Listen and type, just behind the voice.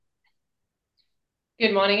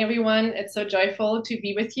Good morning, everyone. It's so joyful to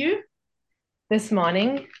be with you this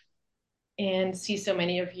morning and see so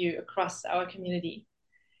many of you across our community.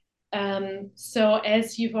 So,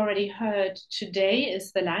 as you've already heard, today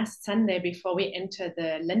is the last Sunday before we enter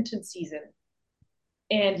the Lenten season.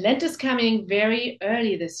 And Lent is coming very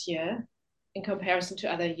early this year in comparison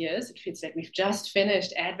to other years. It feels like we've just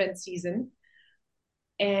finished Advent season.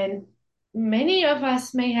 And many of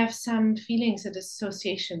us may have some feelings and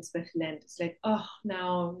associations with Lent. It's like, oh,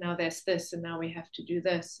 now there's this, and now we have to do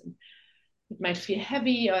this. And it might feel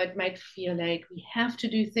heavy, or it might feel like we have to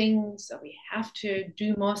do things, or we have to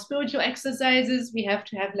do more spiritual exercises. We have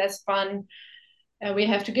to have less fun. We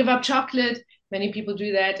have to give up chocolate. Many people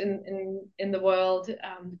do that in the world,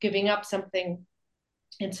 giving up something.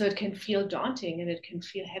 And so it can feel daunting and it can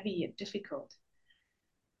feel heavy and difficult.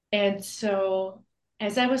 And so,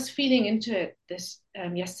 as I was feeling into it this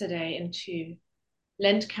yesterday, into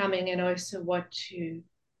Lent coming and also what to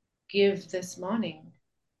give this morning,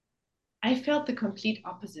 I felt the complete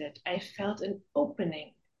opposite. I felt an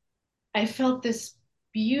opening. I felt this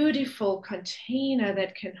beautiful container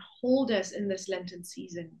that can hold us in this Lenten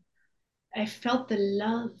season. I felt the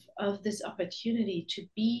love of this opportunity to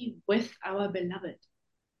be with our beloved,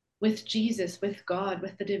 with Jesus, with God,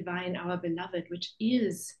 with the divine, our beloved, which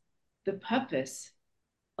is the purpose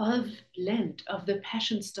of Lent, of the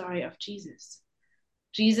passion story of Jesus.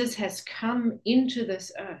 Jesus has come into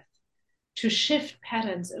this earth to shift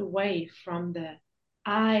patterns away from the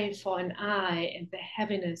eye for an eye and the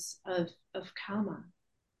heaviness of karma,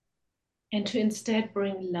 and to instead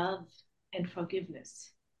bring love and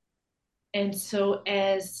forgiveness. And so,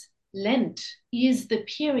 as Lent is the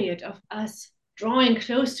period of us drawing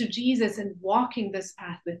close to Jesus and walking this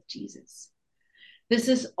path with Jesus, this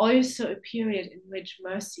is also a period in which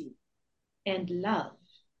mercy and love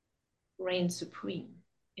reign supreme.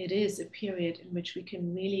 It is a period in which we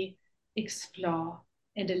can really explore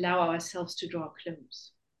and allow ourselves to draw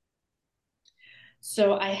close.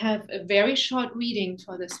 So I have a very short reading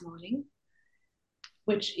for this morning,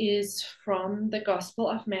 which is from the Gospel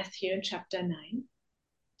of Matthew in chapter 9.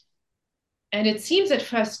 And it seems at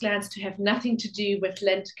first glance to have nothing to do with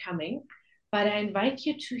Lent coming, but I invite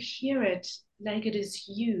you to hear it like it is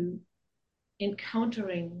you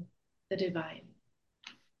encountering the divine.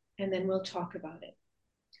 And then we'll talk about it.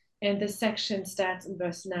 And this section starts in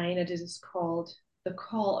verse 9, and it is called the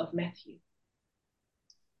Call of Matthew.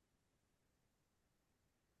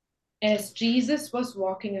 As Jesus was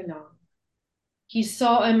walking along, he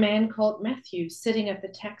saw a man called Matthew sitting at the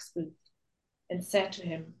tax booth and said to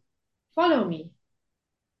him, "Follow me."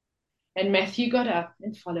 And Matthew got up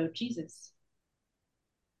and followed Jesus.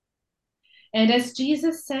 And as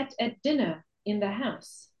Jesus sat at dinner in the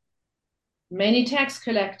house, many tax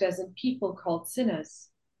collectors and people called sinners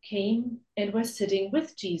came and were sitting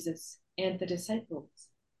with Jesus and the disciples.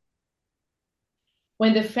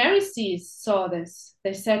 When the Pharisees saw this,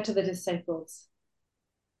 they said to the disciples,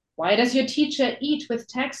 "Why does your teacher eat with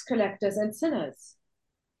tax collectors and sinners?"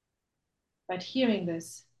 But hearing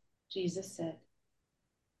this, Jesus said,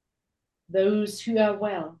 "Those who are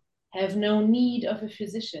well have no need of a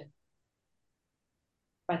physician,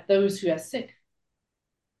 but those who are sick.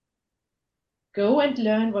 Go and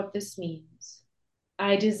learn what this means.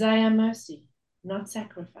 I desire mercy, not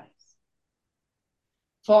sacrifice.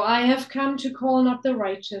 For I have come to call not the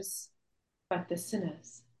righteous, but the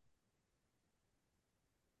sinners."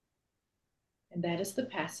 And that is the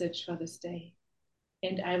passage for this day.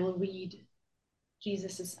 And I will read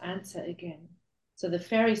Jesus' answer again. So the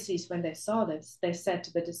Pharisees, when they saw this, they said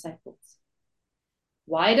to the disciples,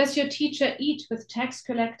 "Why does your teacher eat with tax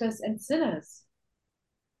collectors and sinners?"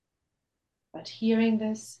 But hearing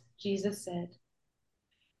this, Jesus said,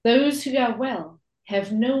 "Those who are well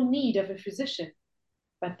have no need of a physician,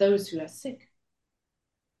 but those who are sick.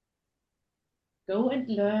 Go and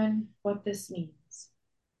learn what this means.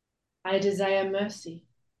 I desire mercy,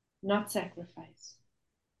 not sacrifice.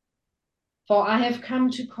 For I have come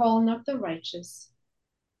to call not the righteous,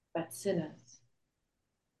 but sinners."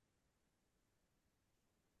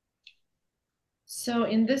 So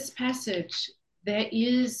in this passage, there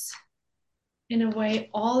is, in a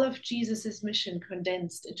way, all of Jesus's mission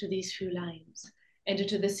condensed into these few lines and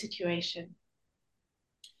into this situation.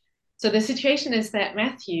 So the situation is that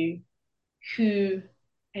Matthew, who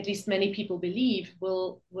at least many people believe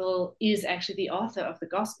is actually the author of the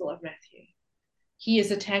Gospel of Matthew. He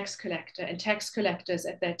is a tax collector, and tax collectors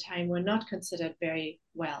at that time were not considered very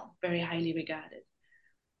highly regarded.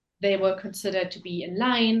 They were considered to be in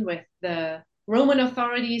line with the Roman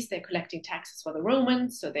authorities. They're collecting taxes for the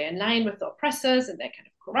Romans, so they're in line with the oppressors, and they're kind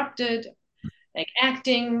of corrupted. like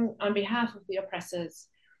acting on behalf of the oppressors,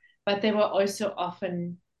 but they were also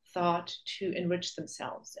often thought to enrich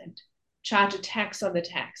themselves and charge a tax on the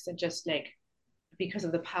tax and just like because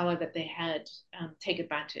of the power that they had, take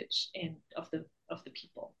advantage of the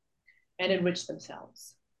people and enrich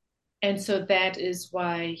themselves. And so that is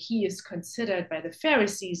why he is considered by the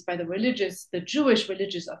Pharisees, by the Jewish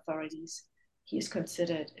religious authorities, he is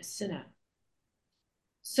considered a sinner.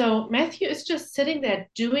 So Matthew is just sitting there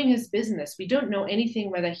doing his business. We don't know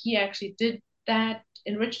anything whether he actually did that,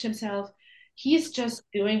 enriched himself. He's just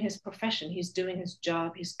doing his profession. He's doing his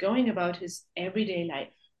job. He's going about his everyday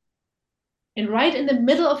life. And right in the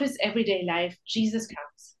middle of his everyday life, Jesus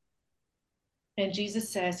comes. And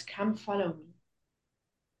Jesus says, "Come, follow me."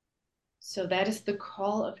 So that is the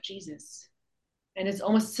call of Jesus. And it's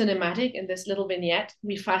almost cinematic in this little vignette.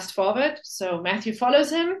 We fast forward. So Matthew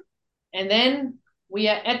follows him. And then we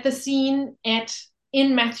are at the scene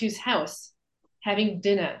in Matthew's house, having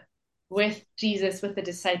dinner with Jesus, with the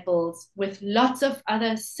disciples, with lots of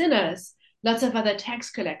other sinners, lots of other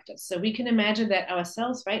tax collectors. So we can imagine that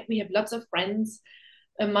ourselves, right? We have lots of friends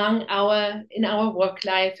in our work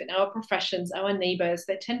life, in our professions, our neighbors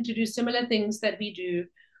that tend to do similar things that we do.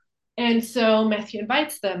 And so Matthew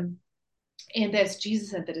invites them, and there's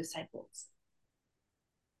Jesus and the disciples.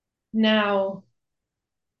 Now,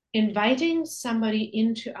 inviting somebody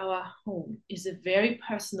into our home is a very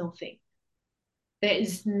personal thing. There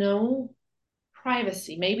is no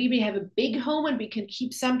privacy. Maybe we have a big home and we can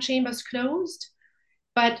keep some chambers closed,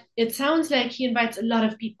 but it sounds like he invites a lot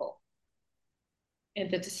of people. And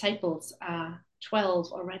the disciples are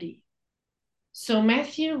 12 already. So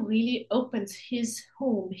Matthew really opens his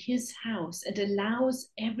home, his house, and allows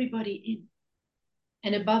everybody in.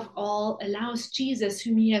 And above all, allows Jesus,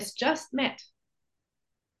 whom he has just met,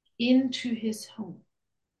 into his home.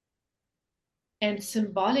 And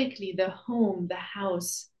symbolically, the home, the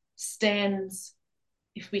house, stands,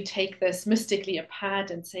 if we take this mystically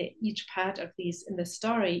apart and say each part of these in the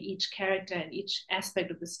story, each character and each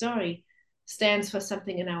aspect of the story stands for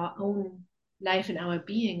something in our own life, in our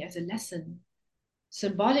being as a lesson.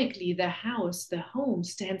 Symbolically, the house, the home,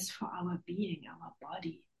 stands for our being, our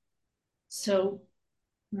body. So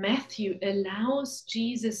Matthew allows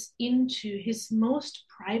Jesus into his most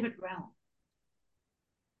private realm.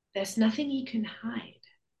 There's nothing he can hide.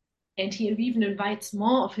 And he even invites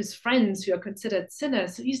more of his friends who are considered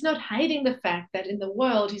sinners. So he's not hiding the fact that in the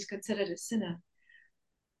world he's considered a sinner.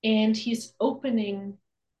 And he's opening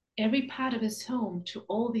every part of his home to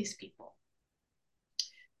all these people.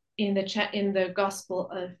 In the Gospel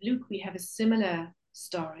of Luke, we have a similar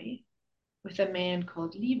story with a man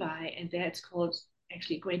called Levi, and there it's called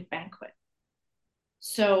actually a great banquet.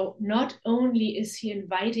 So not only is he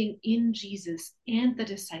inviting in Jesus and the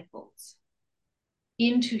disciples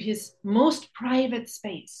into his most private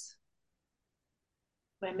space,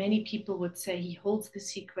 where many people would say he holds the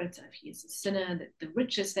secrets of he is a sinner, that the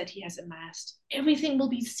riches that he has amassed, everything will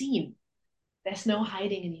be seen. There's no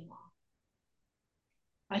hiding anymore.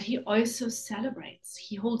 But he also celebrates.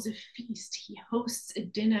 He holds a feast. He hosts a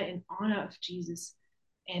dinner in honor of Jesus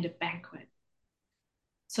and a banquet.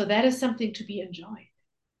 So that is something to be enjoyed.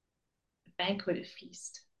 A banquet, a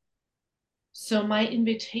feast. So my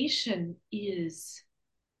invitation is,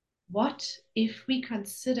 what if we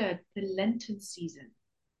consider the Lenten season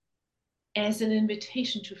as an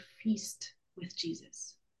invitation to feast with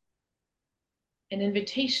Jesus? An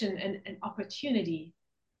invitation and an opportunity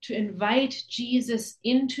to invite Jesus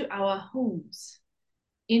into our homes,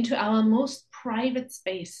 into our most private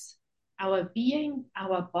space, our being,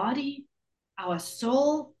 our body, our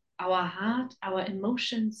soul, our heart, our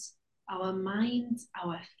emotions, our minds,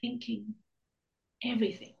 our thinking,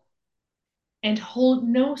 everything. And hold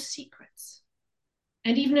no secrets.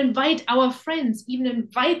 And even invite our friends, even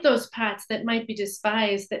invite those parts that might be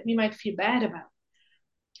despised, that we might feel bad about,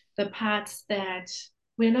 the parts that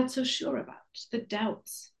we're not so sure about, the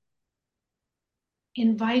doubts.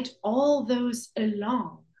 Invite all those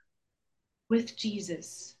along with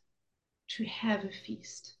Jesus to have a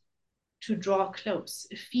feast, to draw close.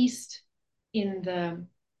 A feast, in the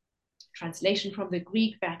translation from the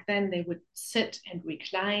Greek back then, they would sit and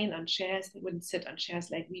recline on chairs. They wouldn't sit on chairs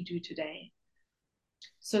like we do today.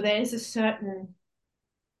 So there is a certain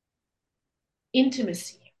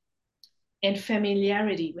intimacy and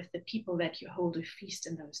familiarity with the people that you hold a feast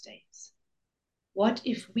in those days. What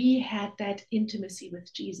if we had that intimacy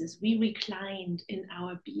with Jesus? We reclined in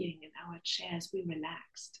our being, in our chairs, we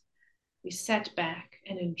relaxed. We sat back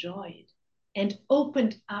and enjoyed and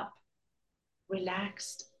opened up,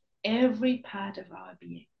 relaxed every part of our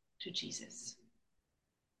being to Jesus.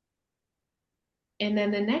 And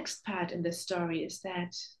then the next part in the story is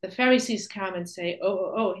that the Pharisees come and say,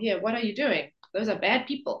 oh, here, what are you doing? Those are bad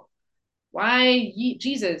people. Why,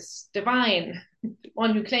 Jesus, divine,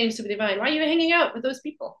 one who claims to be divine, why are you hanging out with those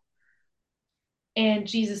people? And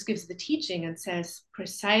Jesus gives the teaching and says,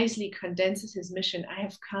 precisely condenses his mission. I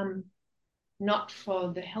have come not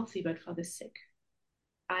for the healthy, but for the sick.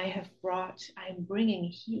 I am bringing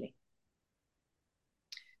healing.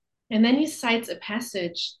 And then he cites a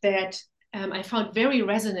passage that I found very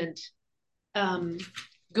resonant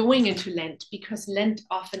going into Lent, because Lent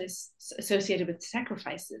often is associated with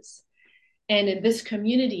sacrifices. And in this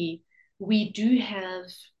community, we do have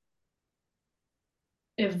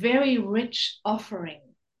a very rich offering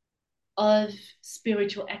of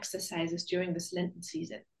spiritual exercises during this Lenten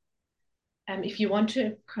season. If you want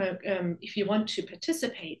to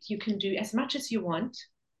participate, you can do as much as you want.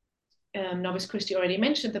 Novice Christi already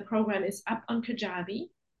mentioned the program is up on Kajabi.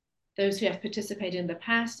 Those who have participated in the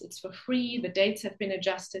past, it's for free. The dates have been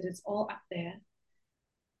adjusted. It's all up there.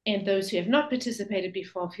 And those who have not participated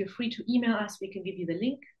before, feel free to email us. We can give you the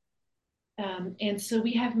link. And so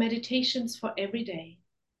we have meditations for every day,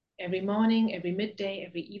 every morning, every midday,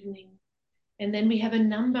 every evening. And then we have a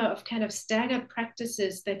number of kind of staggered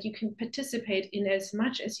practices that you can participate in as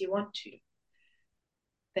much as you want to.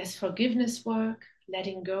 There's forgiveness work,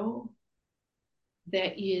 letting go.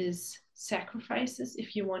 There is sacrifices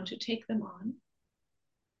if you want to take them on.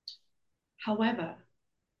 However,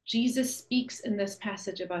 Jesus speaks in this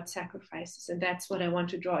passage about sacrifices, and that's what I want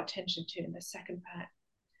to draw attention to in the second part.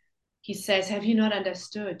 He says, have you not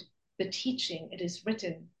understood the teaching? It is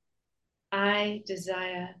written, I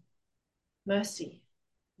desire mercy,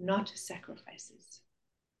 not sacrifices.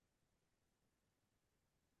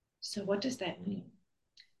 So what does that mean?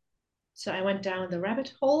 So I went down the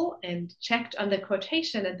rabbit hole and checked on the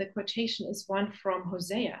quotation, and the quotation is one from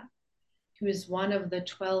Hosea, who is one of the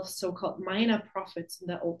 12 so-called minor prophets in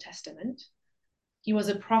the Old Testament. He was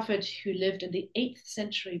a prophet who lived in the 8th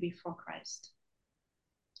century before Christ.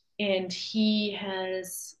 And he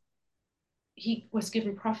was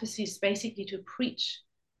given prophecies basically to preach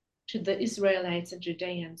to the Israelites and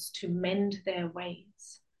Judeans to mend their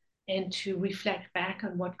ways and to reflect back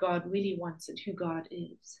on what God really wants and who God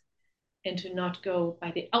is, and to not go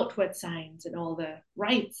by the outward signs and all the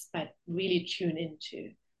rites, but really tune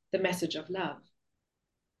into the message of love.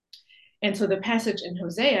 And so the passage in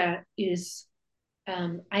Hosea is,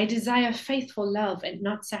 I desire faithful love and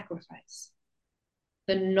not sacrifice,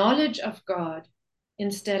 the knowledge of God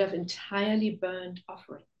instead of entirely burned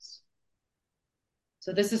offerings.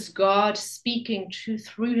 So this is God speaking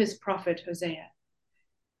through his prophet Hosea.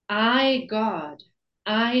 I, God,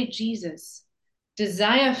 I, Jesus,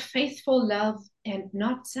 desire faithful love and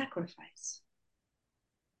not sacrifice.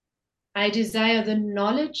 I desire the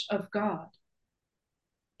knowledge of God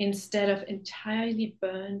instead of entirely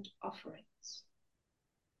burned offerings.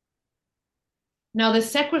 Now, the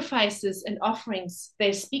sacrifices and offerings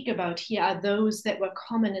they speak about here are those that were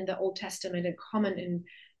common in the Old Testament and common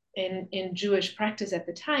in Jewish practice at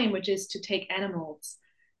the time, which is to take animals,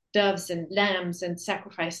 doves and lambs, and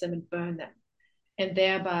sacrifice them and burn them, and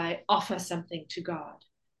thereby offer something to God.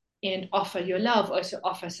 And offer your love, also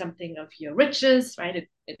offer something of your riches, right?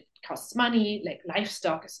 It costs money, like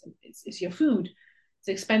livestock is your food. It's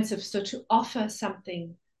expensive. So to offer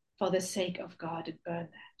something for the sake of God and burn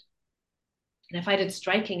that. And I find it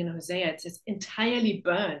striking in Hosea, it says entirely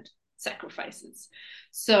burned sacrifices.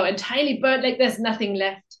 So entirely burned, like there's nothing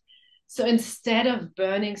left. So instead of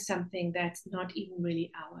burning something that's not even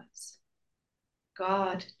really ours,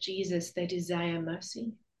 God, Jesus, they desire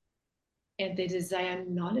mercy. And they desire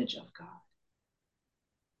knowledge of God.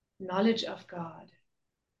 Knowledge of God.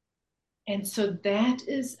 And so that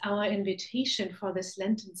is our invitation for this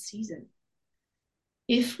Lenten season.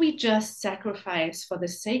 If we just sacrifice for the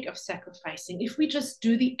sake of sacrificing, if we just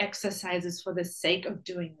do the exercises for the sake of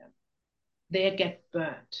doing them, they get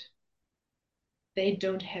burnt. They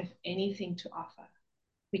don't have anything to offer.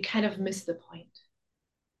 We kind of miss the point.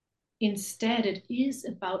 Instead, it is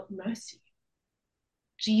about mercy.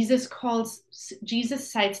 Jesus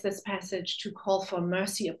cites this passage to call for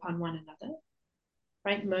mercy upon one another,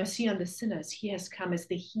 right? Mercy on the sinners. He has come as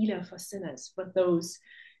the healer for sinners, for those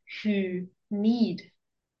who need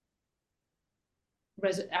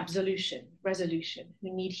resolution,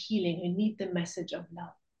 who need healing, who need the message of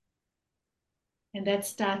love. And that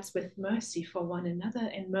starts with mercy for one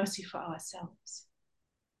another and mercy for ourselves.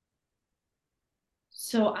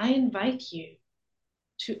 So I invite you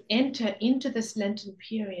to enter into this Lenten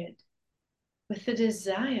period with the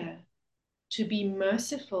desire to be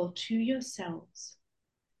merciful to yourselves.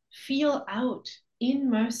 Feel out in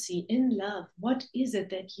mercy, in love, what is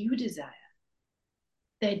it that you desire,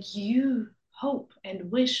 that you hope and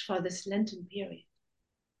wish for this Lenten period?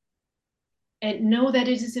 And know that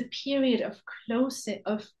it is a period of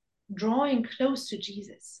drawing close to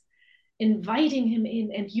Jesus, inviting him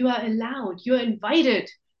in, and you are invited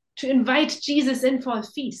to invite Jesus in for a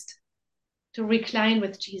feast, to recline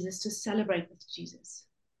with Jesus, to celebrate with Jesus.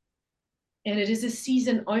 And it is a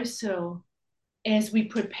season also as we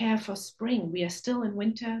prepare for spring. We are still in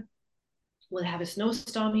winter. We'll have a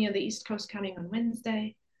snowstorm here on the East Coast coming on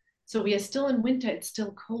Wednesday. So we are still in winter. It's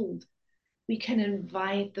still cold. We can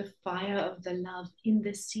invite the fire of the love in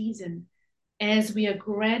this season as we are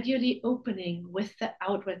gradually opening with the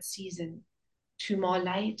outward season to more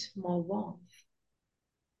light, more warmth.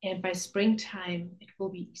 And by springtime, it will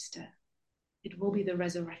be Easter. It will be the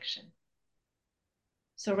resurrection.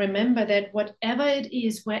 So remember that whatever it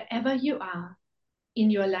is, wherever you are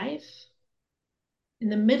in your life, in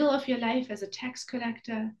the middle of your life as a tax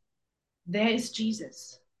collector, there is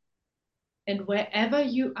Jesus. And wherever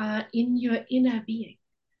you are in your inner being,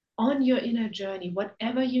 on your inner journey,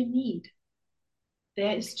 whatever you need,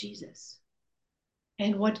 there is Jesus.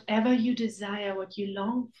 And whatever you desire, what you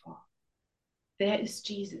long for, there is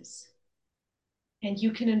Jesus. And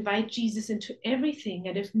you can invite Jesus into everything.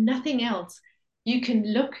 And if nothing else, you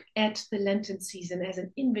can look at the Lenten season as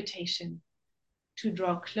an invitation to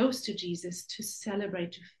draw close to Jesus, to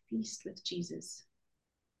celebrate, to feast with Jesus,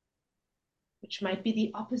 which might be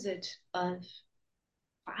the opposite of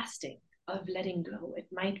fasting, of letting go. It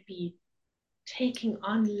might be taking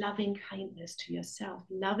on loving kindness to yourself,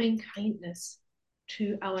 loving kindness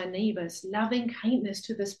to our neighbors, loving kindness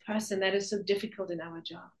to this person that is so difficult in our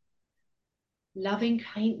job, loving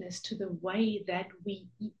kindness to the way that we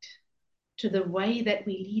eat, to the way that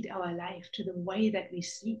we lead our life, to the way that we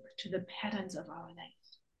sleep, to the patterns of our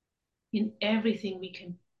life. In everything, we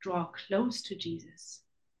can draw close to Jesus.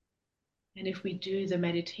 And if we do the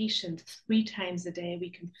meditation 3 times a day, we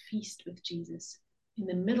can feast with Jesus in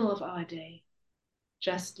the middle of our day,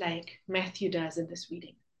 just like Matthew does in this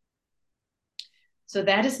reading. So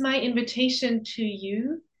that is my invitation to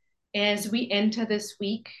you as we enter this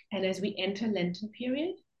week and as we enter Lenten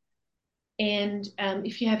period. And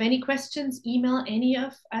if you have any questions, email any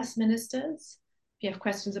of us ministers. If you have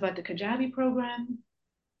questions about the Kajabi program.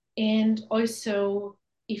 And also,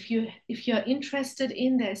 if you're interested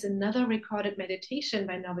in, there's another recorded meditation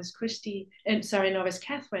by Novice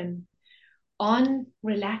Catherine on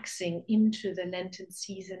relaxing into the Lenten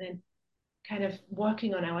season and kind of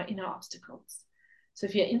working on our inner obstacles. So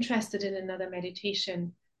if you're interested in another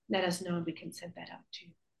meditation, let us know and we can send that out to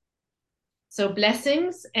you. So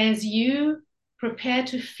blessings as you prepare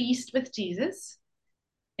to feast with Jesus.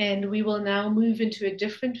 And we will now move into a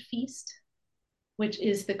different feast, which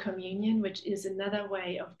is the communion, which is another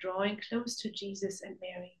way of drawing close to Jesus and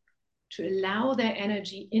Mary, to allow their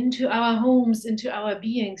energy into our homes, into our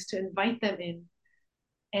beings, to invite them in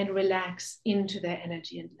and relax into their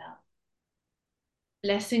energy and love.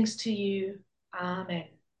 Blessings to you.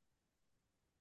 Amen.